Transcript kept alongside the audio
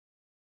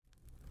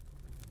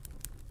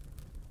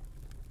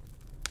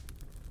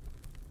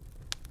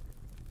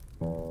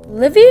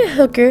Olivia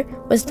Hooker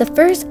was the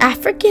first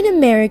African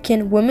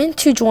American woman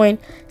to join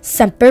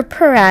Semper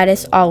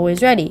Paratus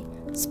Always Ready,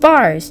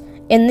 SPARS,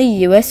 in the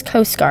U.S.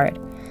 Coast Guard.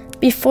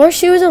 Before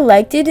she was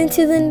elected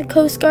into the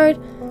Coast Guard,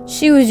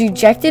 she was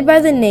rejected by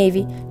the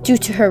Navy due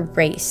to her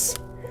race.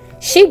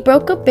 She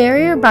broke a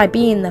barrier by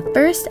being the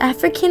first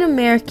African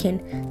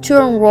American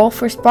to enroll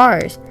for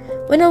SPARS.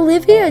 When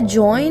Olivia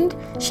joined,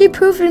 she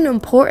proved an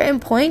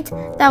important point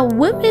that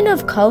women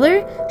of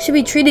color should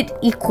be treated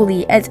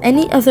equally as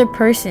any other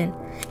person.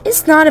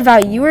 It's not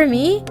about you or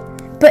me,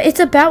 but it's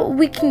about what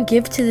we can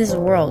give to this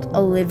world.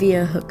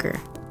 Olivia Hooker.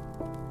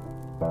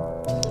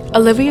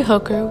 Olivia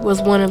Hooker was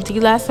one of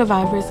the last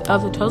survivors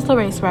of the Tulsa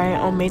Race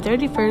Riot on May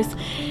 31st,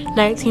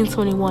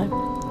 1921.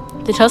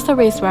 The Tulsa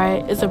Race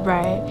Riot is a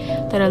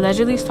riot that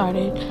allegedly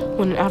started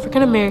when an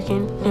African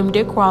American named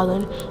Dick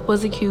Rawlin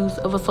was accused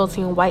of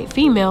assaulting a white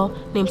female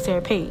named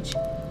Sarah Page.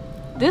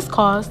 This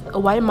caused a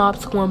white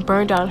mob to go and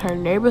burn down her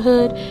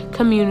neighborhood,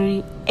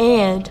 community,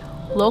 and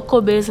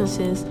local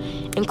businesses,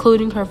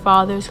 including her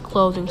father's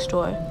clothing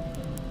store.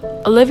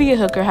 Olivia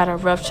Hooker had a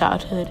rough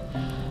childhood.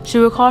 She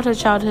recalled her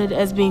childhood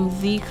as being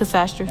the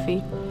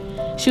catastrophe.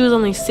 She was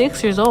only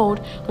 6 years old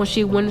when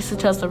she witnessed the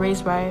Tulsa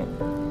Race Riot.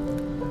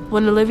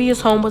 When Olivia's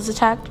home was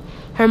attacked,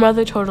 her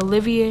mother told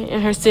Olivia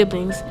and her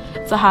siblings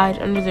to hide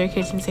under their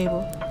kitchen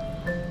table.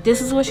 This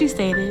is what she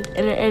stated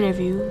in an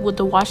interview with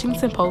the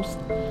Washington Post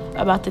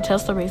about the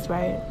Tulsa Race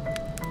Riot.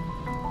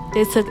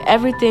 They took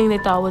everything they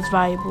thought was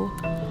valuable.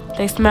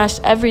 They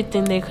smashed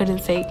everything they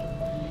couldn't take.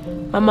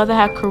 My mother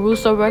had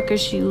Caruso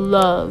records she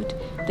loved.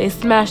 They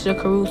smashed the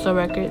Caruso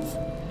records.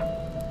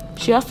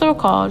 She also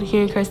recalled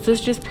hearing her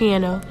sister's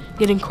piano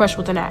getting crushed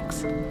with an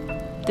axe.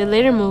 They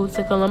later moved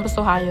to Columbus,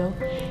 Ohio,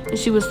 and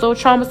she was so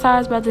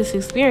traumatized by this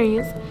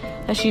experience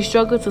that she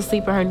struggled to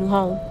sleep in her new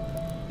home.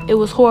 It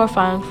was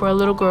horrifying for a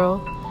little girl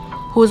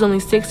who was only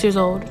 6 years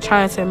old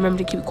trying to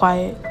remember to keep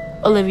quiet,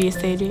 Olivia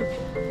stated.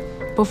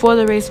 Before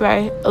the race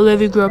riot,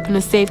 Olivia grew up in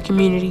a safe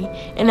community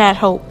and had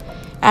hope,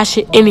 as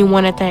should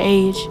anyone at that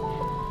age.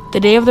 The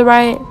day of the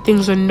riot,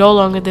 things were no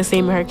longer the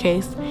same in her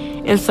case,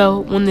 and so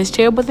when this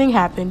terrible thing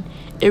happened,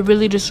 it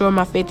really destroyed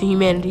my faith in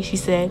humanity, she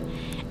said,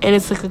 and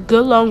it took a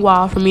good long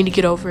while for me to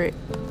get over it.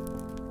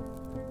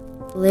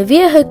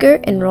 Olivia Hooker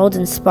enrolled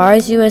in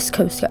SPARS U.S.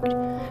 Coast Guard.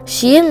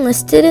 She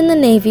enlisted in the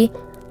Navy,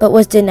 but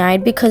was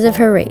denied because of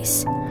her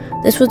race.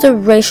 This was a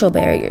racial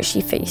barrier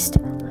she faced.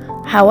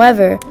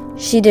 However,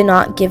 she did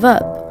not give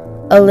up.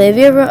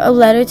 Olivia wrote a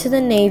letter to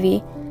the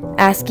Navy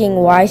asking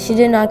why she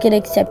did not get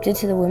accepted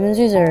to the Women's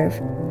Reserve.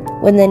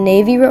 When the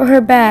Navy wrote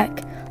her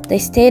back, they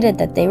stated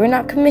that they were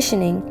not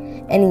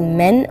commissioning any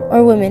men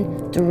or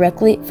women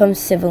directly from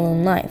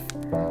civilian life.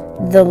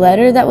 The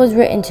letter that was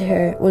written to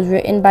her was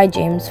written by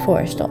James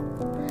Forrestal.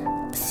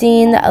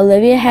 Seeing that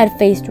Olivia had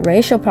faced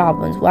racial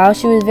problems while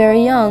she was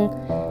very young,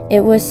 it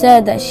was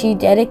said that she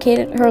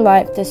dedicated her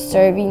life to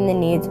serving the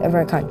needs of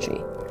her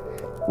country.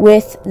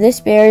 With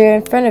this barrier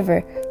in front of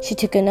her, she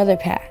took another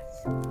path.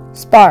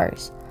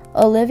 SPARS.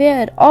 Olivia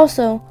had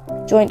also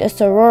joined a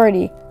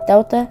sorority,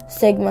 Delta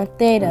Sigma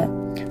Theta.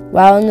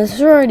 While in the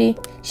sorority,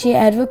 she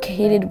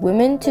advocated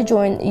women to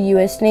join the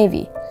U.S.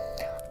 Navy.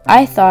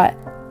 I thought,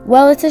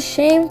 well, it's a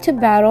shame to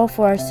battle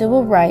for our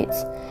civil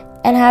rights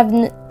and have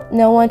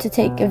no one to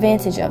take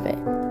advantage of it.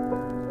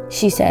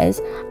 She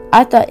says,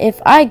 I thought if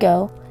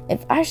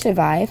I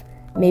survive,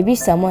 maybe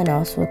someone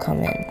else will come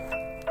in.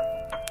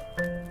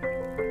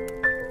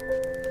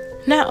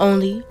 Not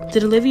only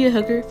did Olivia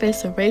Hooker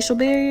face a racial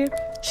barrier,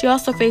 she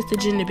also faced a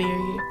gender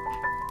barrier.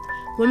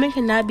 Women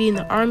cannot be in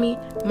the Army,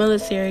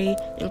 military,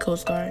 and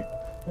Coast Guard.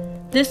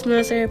 This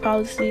military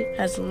policy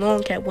has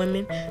long kept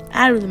women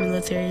out of the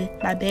military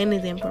by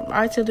banning them from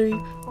artillery,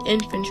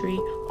 infantry,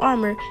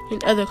 armor,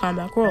 and other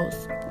combat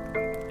roles.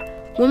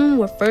 Women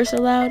were first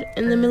allowed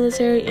in the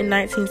military in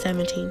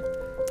 1917.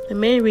 The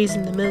main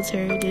reason the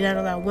military did not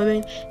allow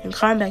women in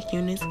combat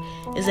units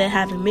is that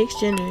having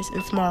mixed genders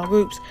in small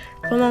groups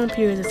for long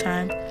periods of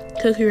time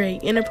could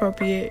create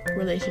inappropriate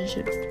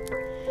relationships.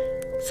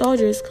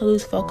 Soldiers could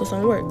lose focus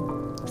on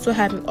work, so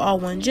having all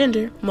one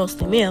gender,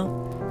 mostly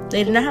male,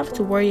 they did not have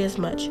to worry as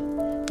much.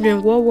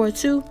 During World War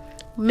II,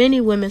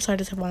 many women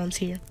started to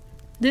volunteer.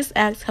 This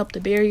act helped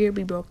the barrier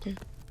be broken.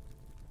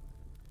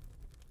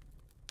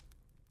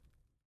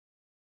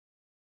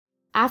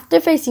 After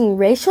facing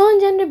racial and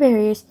gender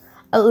barriers,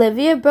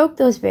 Olivia broke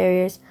those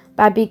barriers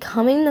by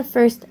becoming the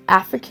first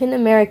African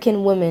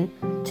American woman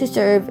to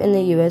serve in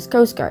the U.S.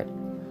 Coast Guard.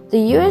 The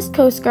U.S.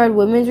 Coast Guard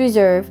Women's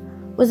Reserve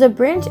was a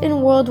branch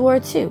in World War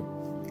II.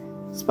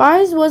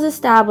 SPARS was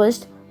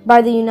established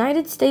by the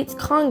United States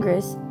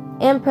Congress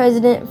and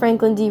President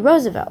Franklin D.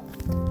 Roosevelt.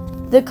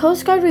 The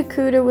Coast Guard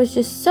recruiter was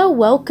just so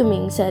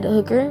welcoming, said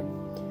Hooker.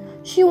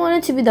 She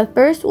wanted to be the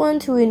first one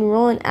to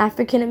enroll an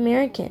African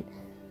American.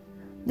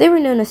 They were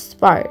known as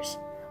SPARS.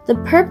 The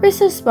purpose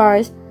of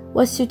SPARS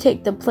was to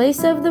take the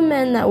place of the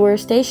men that were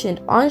stationed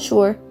on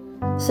shore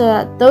so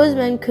that those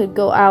men could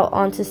go out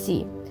onto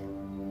sea.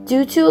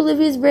 Due to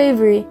Olivia's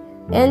bravery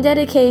and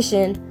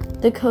dedication,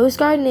 the Coast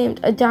Guard named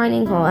a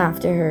dining hall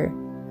after her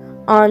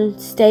on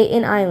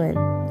Staten Island.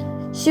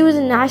 She was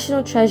a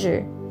national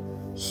treasure.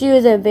 She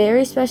was a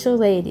very special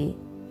lady,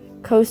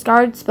 Coast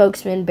Guard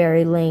spokesman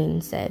Barry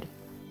Lane said.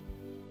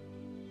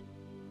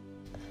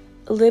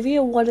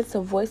 Olivia wanted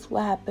to voice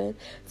what happened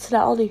to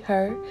not only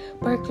her,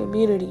 but her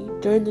community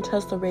during the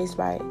Tulsa race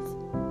riots.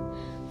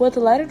 With the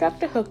light of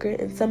Dr. Hooker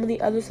and some of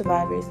the other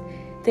survivors,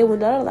 they would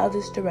not allow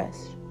this to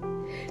rest.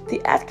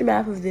 The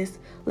aftermath of this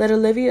led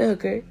Olivia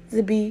Hooker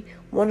to be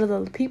one of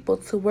the people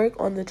to work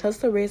on the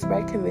Tulsa Race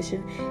Rights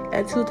Commission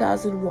in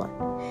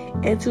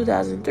 2001. In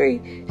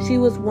 2003, she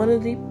was one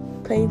of the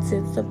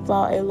plaintiffs to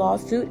file a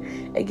lawsuit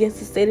against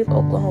the state of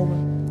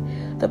Oklahoma.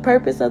 The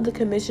purpose of the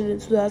commission in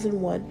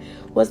 2001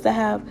 was to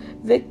have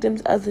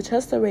victims of the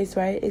Tulsa race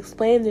riot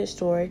explain their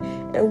story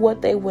and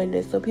what they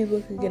witnessed so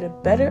people could get a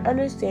better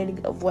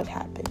understanding of what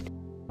happened.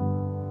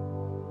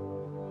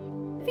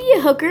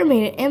 Olivia Hooker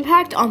made an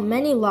impact on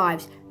many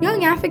lives.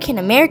 Young African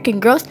American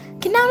girls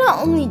can now not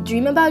only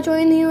dream about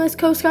joining the U.S.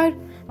 Coast Guard,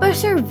 but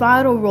serve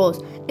vital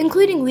roles,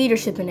 including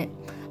leadership in it.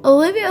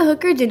 Olivia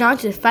Hooker did not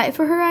just fight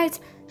for her rights,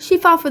 she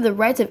fought for the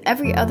rights of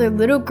every other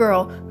little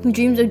girl who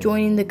dreams of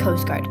joining the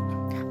Coast Guard.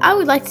 I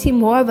would like to see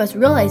more of us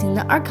realizing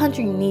that our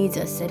country needs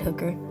us, said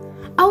Hooker.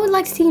 I would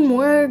like to see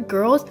more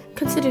girls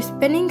consider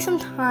spending some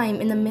time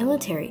in the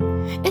military.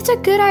 It's a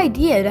good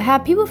idea to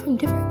have people from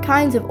different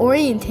kinds of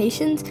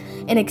orientations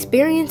and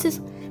experiences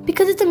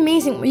because it's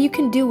amazing what you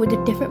can do with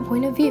a different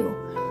point of view.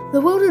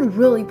 The world would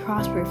really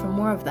prosper from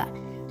more of that.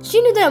 She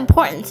knew the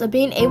importance of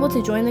being able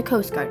to join the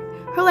Coast Guard.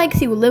 Her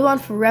legacy will live on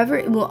forever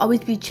and will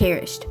always be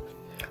cherished.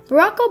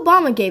 Barack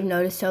Obama gave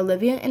notice to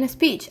Olivia in a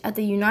speech at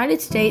the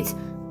United States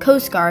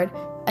Coast Guard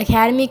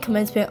Academy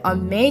commencement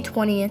on May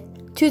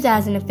 20th,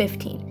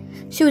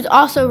 2015. She was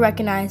also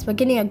recognized by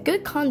getting a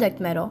Good Conduct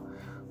Medal,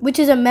 which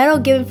is a medal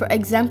given for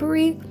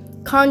exemplary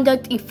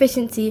conduct,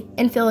 efficiency,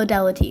 and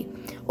fidelity,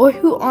 or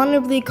who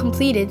honorably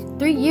completed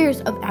 3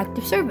 years of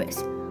active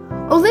service.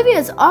 Olivia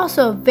is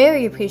also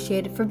very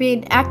appreciated for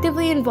being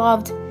actively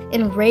involved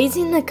in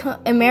raising the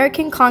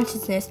American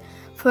consciousness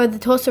for the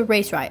Tulsa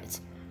race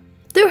riots.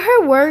 Through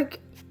her work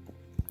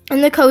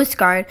in the Coast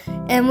Guard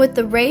and with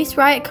the Race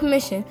Riot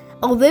Commission,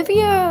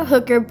 Olivia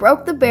Hooker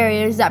broke the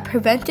barriers that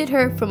prevented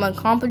her from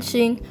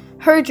accomplishing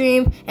her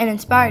dream and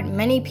inspired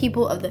many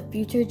people of the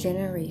future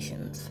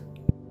generations.